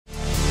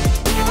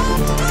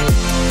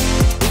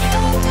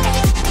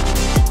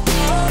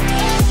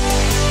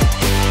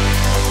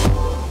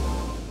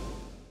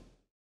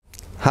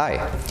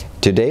Hi,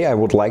 today I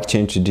would like to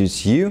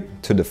introduce you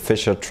to the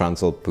Fischer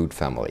Transalp boot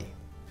family.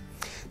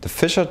 The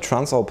Fischer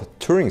Transalp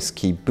Touring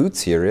Ski boot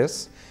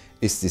series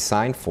is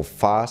designed for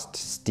fast,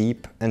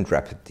 steep and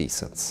rapid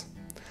descents.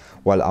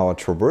 While our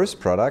Travers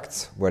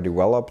products were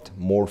developed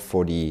more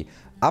for the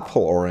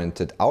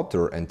uphill-oriented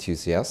outdoor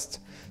enthusiast,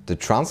 the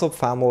Transalp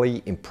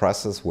family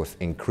impresses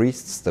with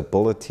increased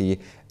stability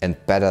and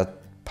better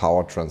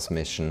power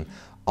transmission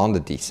on the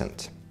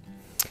descent.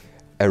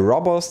 A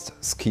robust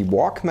ski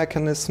walk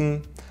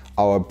mechanism,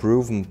 our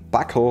proven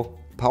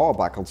power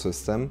buckle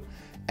system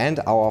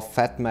and our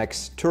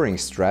FatMax touring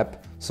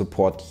strap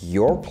support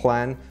your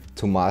plan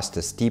to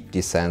master steep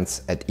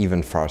descents at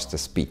even faster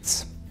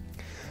speeds.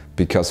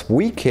 Because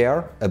we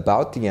care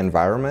about the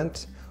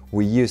environment,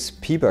 we use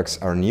Pebax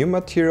RNew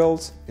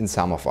materials in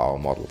some of our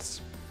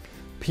models.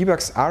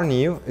 Pebax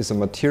RNew is a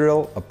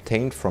material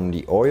obtained from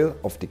the oil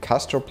of the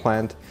castor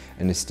plant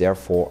and is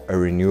therefore a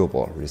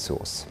renewable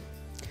resource.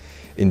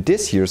 In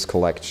this year's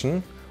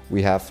collection,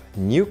 we have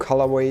new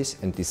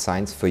colorways and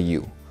designs for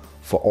you,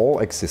 for all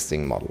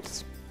existing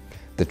models.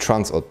 The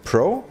Transalp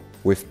Pro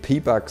with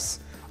Pebax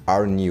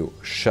RNew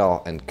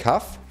shell and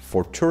cuff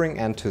for touring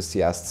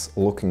enthusiasts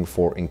looking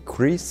for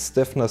increased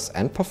stiffness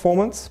and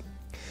performance.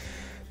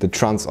 The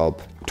Transalp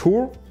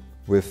Tour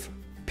with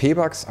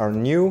Pebax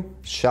RNew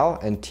shell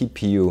and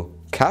TPU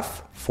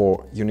cuff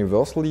for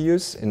universal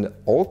use in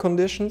all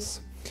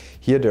conditions.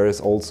 Here there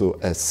is also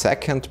a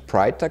second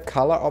brighter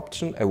color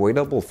option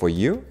available for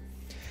you.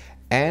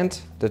 And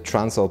the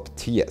Transalp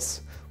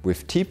TS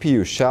with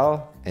TPU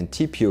shell and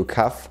TPU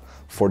cuff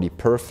for the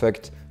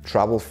perfect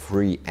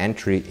trouble-free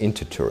entry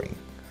into touring.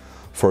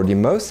 For the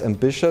most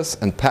ambitious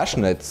and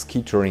passionate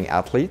ski touring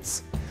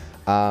athletes,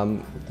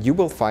 you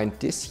will find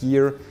this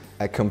year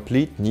a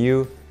complete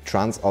new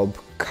Transalp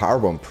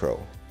Carbon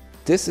Pro.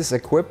 This is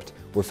equipped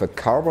with a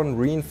carbon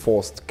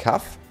reinforced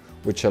cuff,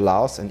 which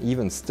allows an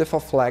even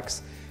stiffer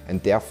flex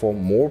and therefore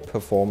more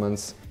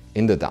performance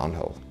in the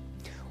downhill.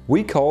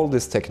 We call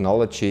this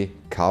technology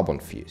carbon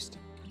fused.